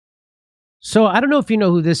So I don't know if you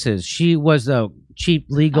know who this is. She was a chief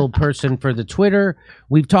legal person for the Twitter.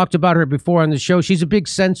 We've talked about her before on the show. She's a big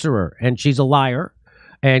censorer, and she's a liar.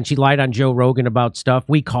 And she lied on Joe Rogan about stuff.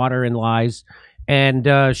 We caught her in lies.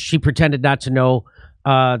 And she pretended not to know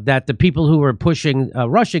that the people who were pushing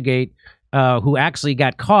Russiagate, who actually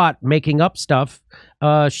got caught making up stuff,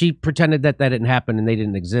 she pretended that didn't happen and they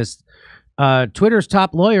didn't exist. Twitter's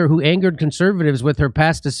top lawyer, who angered conservatives with her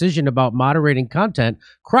past decision about moderating content,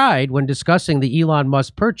 cried when discussing the Elon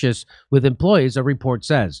Musk purchase with employees, a report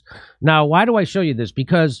says. Now, why do I show you this?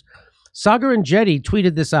 Because Sagar and Jetty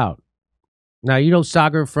tweeted this out. Now, you know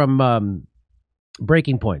Sagar from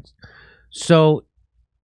Breaking Points. So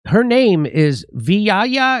her name is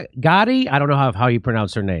Vijaya Gadi. I don't know how you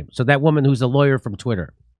pronounce her name. So that woman who's a lawyer from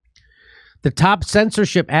Twitter. The top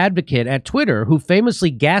censorship advocate at Twitter, who famously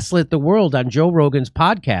gaslit the world on Joe Rogan's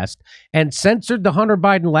podcast and censored the Hunter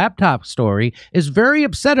Biden laptop story, is very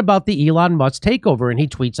upset about the Elon Musk takeover, and he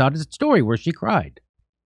tweets out his story where she cried.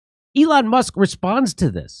 Elon Musk responds to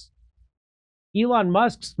this. Elon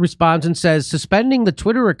Musk responds and says, suspending the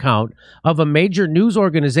Twitter account of a major news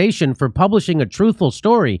organization for publishing a truthful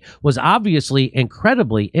story was obviously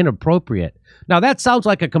incredibly inappropriate. Now, that sounds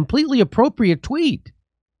like a completely appropriate tweet.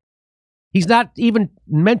 He's not even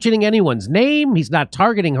mentioning anyone's name. He's not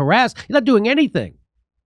targeting, harass. He's not doing anything.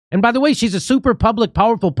 And by the way, she's a super public,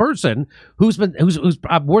 powerful person who's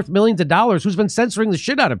worth millions of dollars, who's been censoring the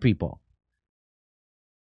shit out of people.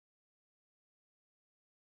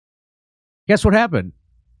 Guess what happened?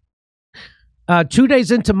 2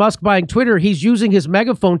 days into Musk buying Twitter, he's using his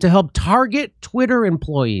megaphone to help target Twitter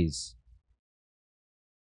employees.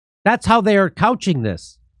 That's how they are couching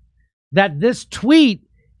this. That this tweet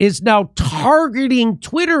is now targeting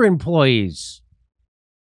Twitter employees.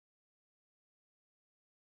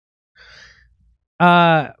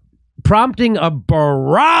 Prompting a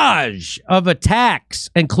barrage of attacks,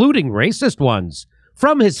 including racist ones,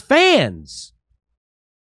 from his fans.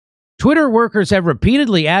 Twitter workers have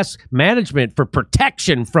repeatedly asked management for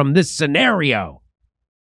protection from this scenario.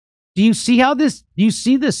 Do you see the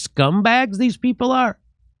scumbags these people are?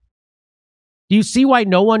 Do you see why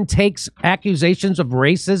no one takes accusations of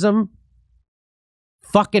racism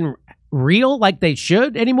fucking real like they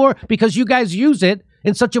should anymore? Because you guys use it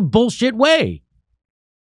in such a bullshit way.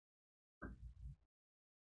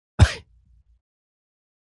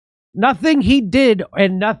 Nothing he did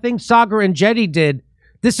and nothing Sagar and Jetty did.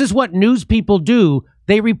 This is what news people do.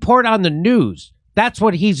 They report on the news. That's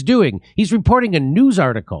what he's doing. He's reporting a news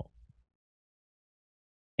article.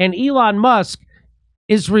 And Elon Musk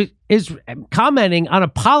is commenting on a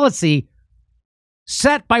policy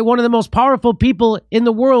set by one of the most powerful people in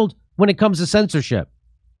the world when it comes to censorship.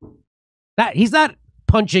 That he's not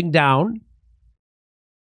punching down.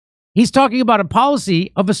 He's talking about a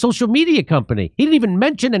policy of a social media company. He didn't even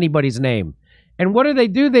mention anybody's name. And what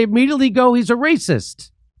do? They immediately go, he's a racist.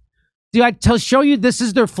 Do I show you this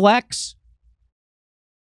is their flex?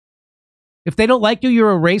 If they don't like you,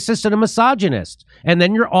 you're a racist and a misogynist. And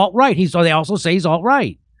then you're alt-right. They also say he's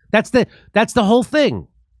alt-right. That's the whole thing.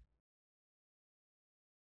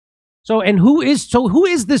 So who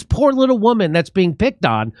is this poor little woman that's being picked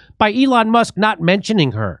on by Elon Musk not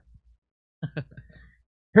mentioning her?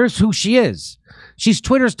 Here's who she is. She's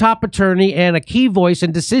Twitter's top attorney and a key voice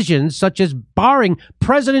in decisions such as barring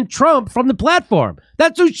President Trump from the platform.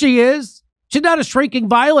 That's who she is. She's not a shrieking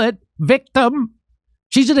violet victim.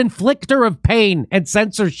 She's an inflictor of pain and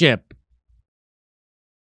censorship.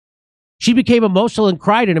 She became emotional and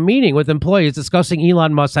cried in a meeting with employees discussing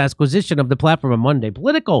Elon Musk's acquisition of the platform on Monday.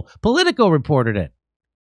 Politico reported it.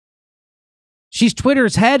 She's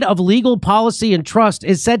Twitter's head of legal policy and trust,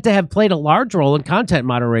 is said to have played a large role in content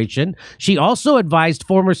moderation. She also advised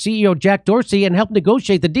former CEO Jack Dorsey and helped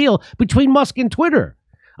negotiate the deal between Musk and Twitter.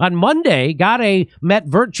 On Monday, Gade met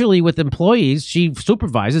virtually with employees she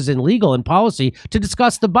supervises in legal and policy to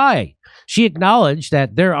discuss the buy. She acknowledged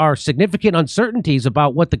that there are significant uncertainties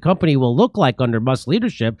about what the company will look like under Musk's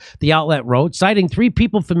leadership, the outlet wrote, citing 3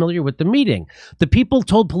 people familiar with the meeting. The people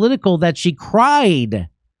told Politico that she cried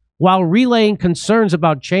while relaying concerns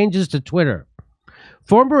about changes to Twitter.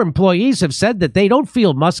 Former employees have said that they don't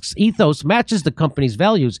feel Musk's ethos matches the company's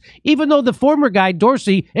values, even though the former guy,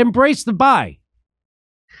 Dorsey, embraced the buy.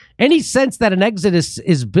 Any sense that an exit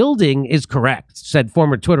is building is correct, said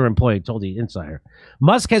former Twitter employee told the Insider.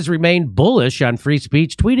 Musk has remained bullish on free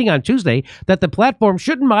speech, tweeting on Tuesday that the platform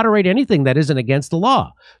shouldn't moderate anything that isn't against the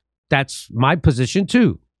law. That's my position,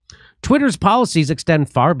 too. Twitter's policies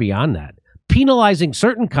extend far beyond that, penalizing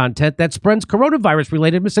certain content that spreads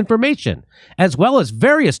coronavirus-related misinformation, as well as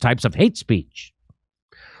various types of hate speech.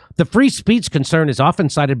 The free speech concern is often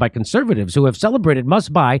cited by conservatives who have celebrated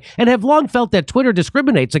must-buy and have long felt that Twitter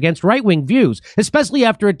discriminates against right-wing views, especially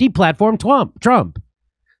after it deplatformed Trump.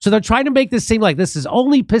 So they're trying to make this seem like this is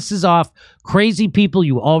only pisses off crazy people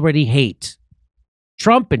you already hate.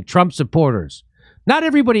 Trump and Trump supporters. Not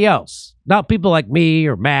everybody else. Not people like me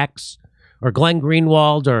or Max or Glenn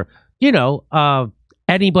Greenwald or,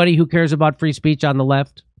 anybody who cares about free speech on the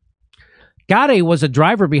left. Gade was a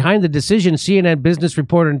driver behind the decision, CNN Business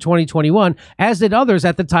reported in 2021, as did others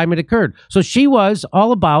at the time it occurred. So she was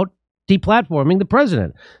all about deplatforming the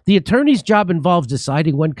president. The attorney's job involves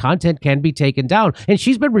deciding when content can be taken down, and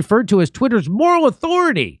she's been referred to as Twitter's moral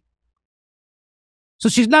authority. So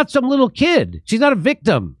she's not some little kid. She's not a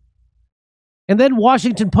victim. And then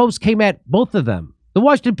Washington Post came at both of them. The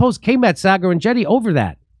Washington Post came at Sagar and Jetty over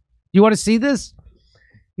that. You want to see this?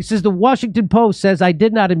 He says, the Washington Post says, I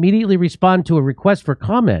did not immediately respond to a request for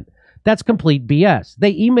comment. That's complete BS.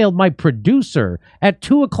 They emailed my producer at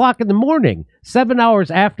 2 o'clock in the morning, 7 hours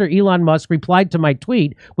after Elon Musk replied to my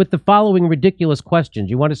tweet with the following ridiculous questions.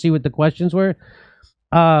 You want to see what the questions were?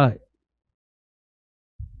 The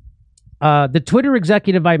Twitter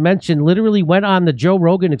executive I mentioned literally went on the Joe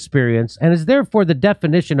Rogan Experience and is therefore the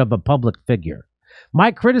definition of a public figure.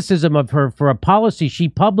 My criticism of her for a policy she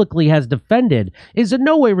publicly has defended is in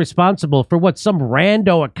no way responsible for what some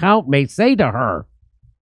rando account may say to her.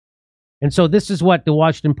 And so this is what the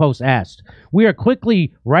Washington Post asked. We are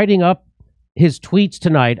quickly writing up his tweets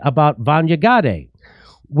tonight about Vanya Gade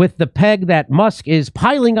with the peg that Musk is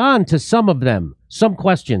piling on to some of them. Some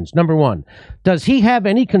questions. Number one, does he have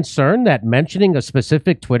any concern that mentioning a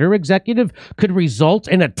specific Twitter executive could result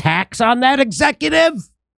in attacks on that executive?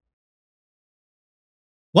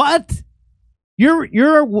 What?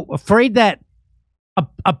 You're afraid that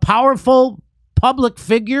a powerful public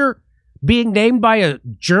figure being named by a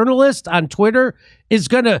journalist on Twitter is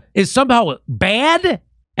somehow bad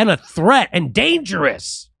and a threat and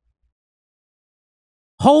dangerous?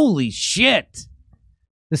 Holy shit.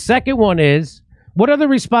 The second one is, what are the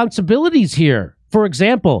responsibilities here? For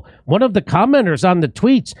example, one of the commenters on the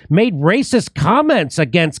tweets made racist comments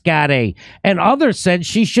against Gade, and others said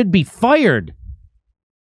she should be fired.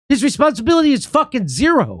 His responsibility is fucking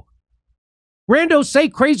zero. Randos say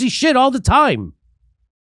crazy shit all the time.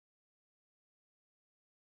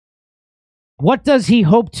 What does he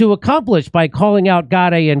hope to accomplish by calling out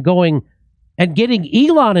Gade and going and getting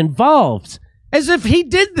Elon involved? As if he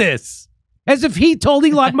did this. As if he told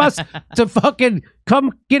Elon Musk to fucking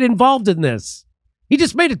come get involved in this. He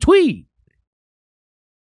just made a tweet.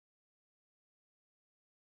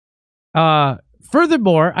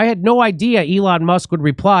 Furthermore, I had no idea Elon Musk would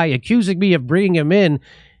reply. Accusing me of bringing him in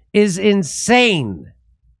is insane.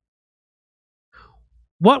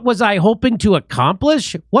 What was I hoping to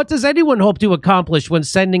accomplish? What does anyone hope to accomplish when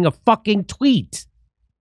sending a fucking tweet?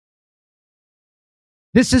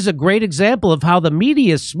 This is a great example of how the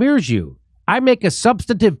media smears you. I make a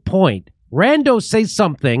substantive point. Randos say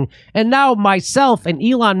something, and now myself and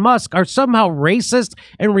Elon Musk are somehow racist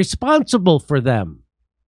and responsible for them.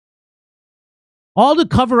 All to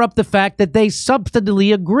cover up the fact that they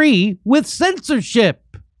substantively agree with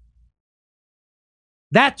censorship.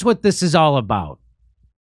 That's what this is all about.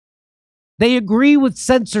 They agree with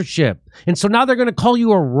censorship. And so now they're going to call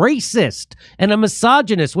you a racist and a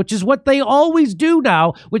misogynist, which is what they always do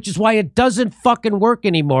now, which is why it doesn't fucking work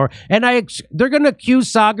anymore. And they're going to accuse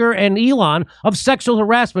Sagar and Elon of sexual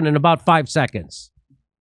harassment in about 5 seconds.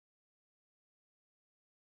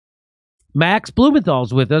 Max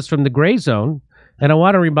Blumenthal's with us from the Gray Zone. And I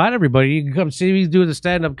want to remind everybody, you can come see me do the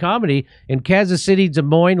stand-up comedy in Kansas City, Des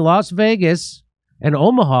Moines, Las Vegas, and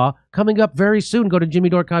Omaha coming up very soon. Go to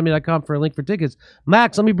jimmydorecomedy.com for a link for tickets.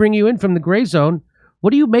 Max, let me bring you in from the Gray Zone.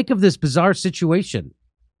 What do you make of this bizarre situation?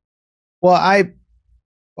 Well, I,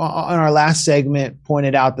 on our last segment,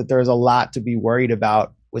 pointed out that there's a lot to be worried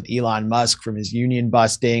about with Elon Musk, from his union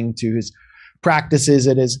busting to his practices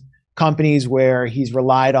at his companies where he's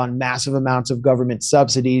relied on massive amounts of government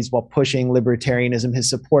subsidies while pushing libertarianism, his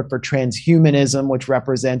support for transhumanism, which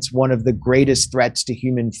represents one of the greatest threats to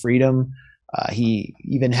human freedom. He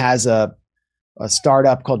even has a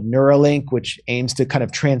startup called Neuralink, which aims to kind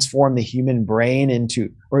of transform the human brain into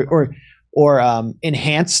or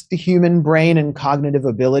enhance the human brain and cognitive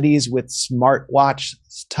abilities with smartwatch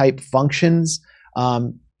type functions.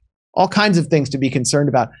 All kinds of things to be concerned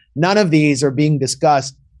about. None of these are being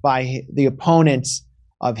discussed by the opponents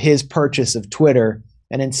of his purchase of Twitter.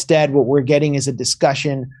 And instead, what we're getting is a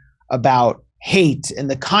discussion about hate and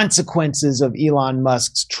the consequences of Elon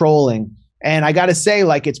Musk's trolling. And I got to say,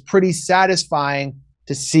 like, it's pretty satisfying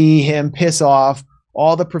to see him piss off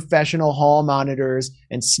all the professional hall monitors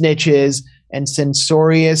and snitches and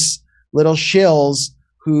censorious little shills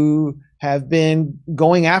who have been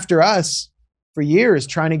going after us for years,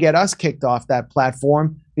 trying to get us kicked off that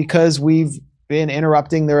platform because we've been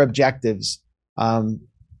interrupting their objectives.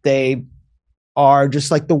 They are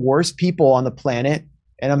just like the worst people on the planet.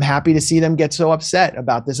 And I'm happy to see them get so upset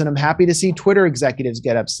about this. And I'm happy to see Twitter executives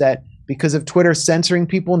get upset because of Twitter censoring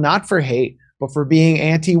people, not for hate, but for being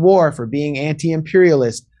anti-war, for being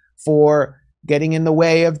anti-imperialist, for getting in the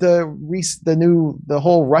way of the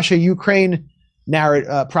whole Russia-Ukraine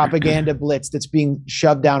propaganda blitz that's being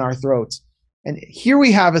shoved down our throats. And here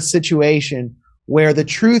we have a situation where the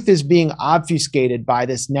truth is being obfuscated by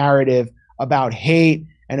this narrative about hate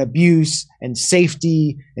and abuse and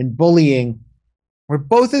safety and bullying, where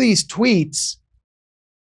both of these tweets,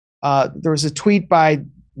 there was a tweet by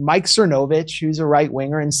Mike Cernovich, who's a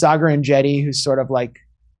right-winger, and Sagar Enjeti, who's sort of like,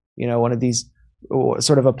 one of these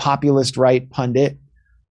sort of a populist right pundit.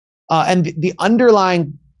 And the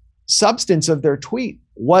underlying substance of their tweet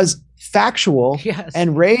was factual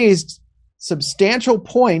and raised substantial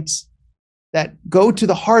points that go to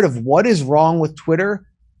the heart of what is wrong with Twitter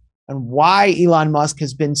and why Elon Musk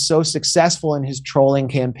has been so successful in his trolling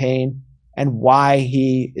campaign and why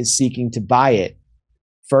he is seeking to buy it.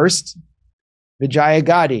 First, Vijaya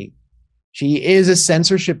Gadde. She is a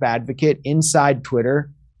censorship advocate inside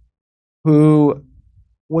Twitter who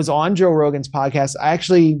was on Joe Rogan's podcast. I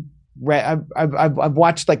actually I've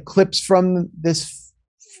watched like clips from this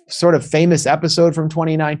sort of famous episode from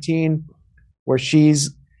 2019 where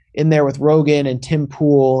she's in there with Rogan and Tim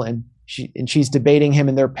Pool, and she's debating him,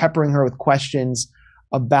 and they're peppering her with questions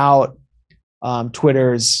about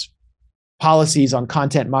Twitter's policies on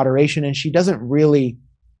content moderation, and she doesn't really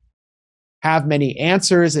have many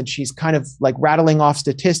answers, and she's kind of like rattling off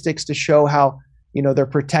statistics to show how they're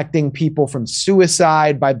protecting people from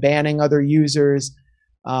suicide by banning other users.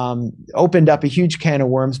 Opened up a huge can of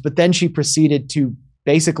worms, but then she proceeded to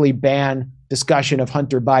basically ban discussion of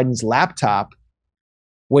Hunter Biden's laptop,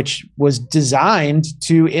 which was designed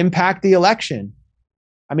to impact the election.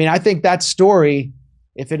 I mean, I think that story,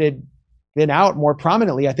 if it had been out more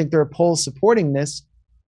prominently, I think there are polls supporting this,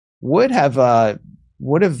 would have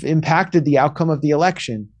impacted the outcome of the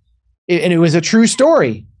election. And it was a true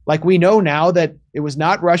story. Like, we know now that it was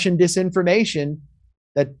not Russian disinformation,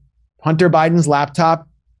 that Hunter Biden's laptop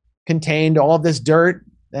contained all of this dirt,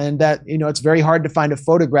 and that, it's very hard to find a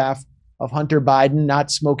photograph of Hunter Biden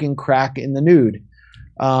not smoking crack in the nude.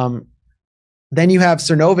 Then you have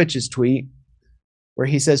Cernovich's tweet where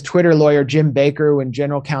he says Twitter lawyer Jim Baker and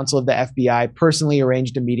general counsel of the FBI personally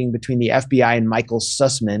arranged a meeting between the FBI and Michael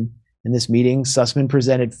Sussman. In this meeting, Sussman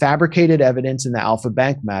presented fabricated evidence in the Alpha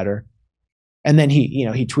Bank matter. And then he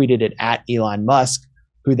tweeted it at Elon Musk,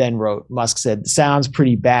 who then wrote, Musk said, sounds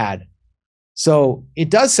pretty bad. So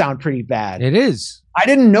it does sound pretty bad. It is. I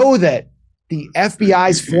didn't know that the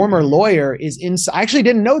FBI's former lawyer is inside. I actually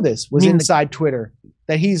didn't know this was inside Twitter,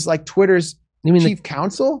 that he's like Twitter's chief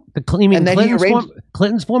counsel.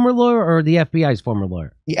 Clinton's former lawyer or the FBI's former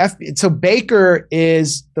lawyer? So Baker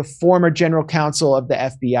is the former general counsel of the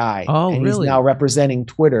FBI. Oh, and really? He's now representing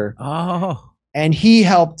Twitter. Oh. And he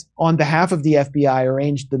helped on behalf of the FBI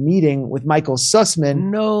arrange the meeting with Michael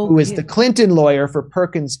Sussman, who is the Clinton lawyer for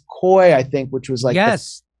Perkins Coie, I think, which was like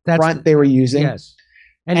the front they were using. Yes.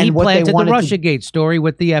 And he planted the Russiagate story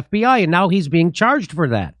with the FBI, and now he's being charged for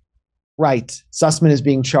that. Right. Sussman is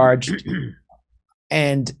being charged.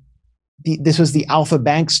 And this was the Alpha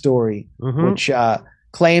Bank story, which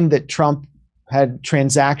claimed that Trump had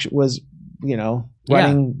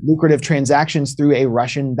running lucrative transactions through a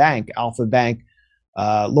Russian bank, Alpha Bank.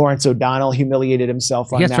 Lawrence O'Donnell humiliated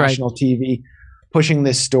himself on national TV pushing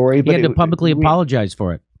this story. But he had to publicly apologize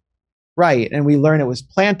for it. Right. And we learned it was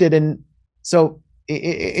planted. And so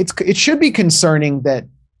it should be concerning that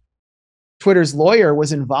Twitter's lawyer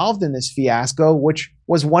was involved in this fiasco, which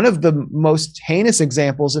was one of the most heinous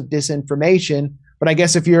examples of disinformation. But I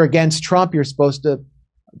guess if you're against Trump, you're supposed to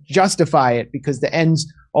justify it because the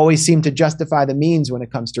ends always seem to justify the means when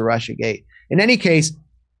it comes to Russiagate. In any case,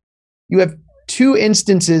 you have two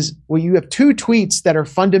instances where you have two tweets that are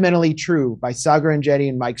fundamentally true by Sagar Enjeti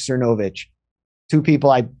and Mike Cernovich, two people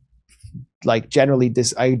I like generally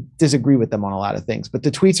I disagree with them on a lot of things, but the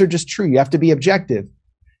tweets are just true. You have to be objective.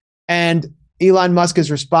 And Elon Musk is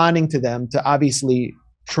responding to them to obviously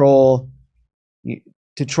troll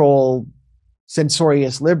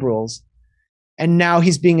censorious liberals. And now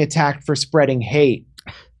he's being attacked for spreading hate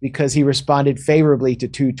because he responded favorably to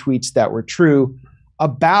two tweets that were true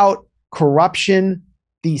about corruption,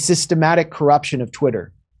 the systematic corruption of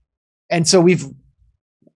Twitter. And so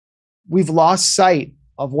we've lost sight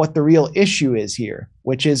of what the real issue is here,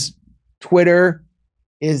 which is Twitter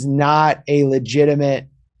is not a legitimate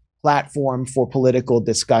platform for political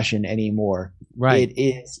discussion anymore. Right. It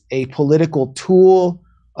is a political tool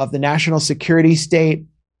of the national security state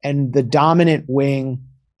and the dominant wing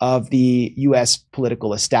of the U.S.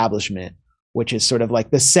 political establishment, which is sort of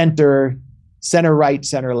like the center right,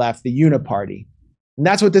 center left, the uniparty. And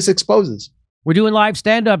that's what this exposes. We're doing live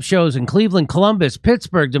stand-up shows in Cleveland, Columbus,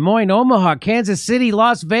 Pittsburgh, Des Moines, Omaha, Kansas City,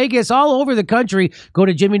 Las Vegas, all over the country. Go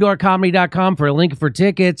to jimmydorecomedy.com for a link for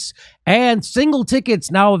tickets. And single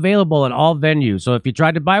tickets now available at all venues. So if you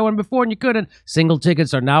tried to buy one before and you couldn't, single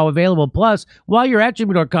tickets are now available. Plus, while you're at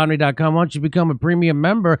jimmydorecomedy.com, why don't you become a premium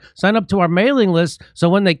member? Sign up to our mailing list so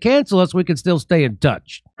when they cancel us, we can still stay in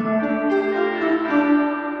touch.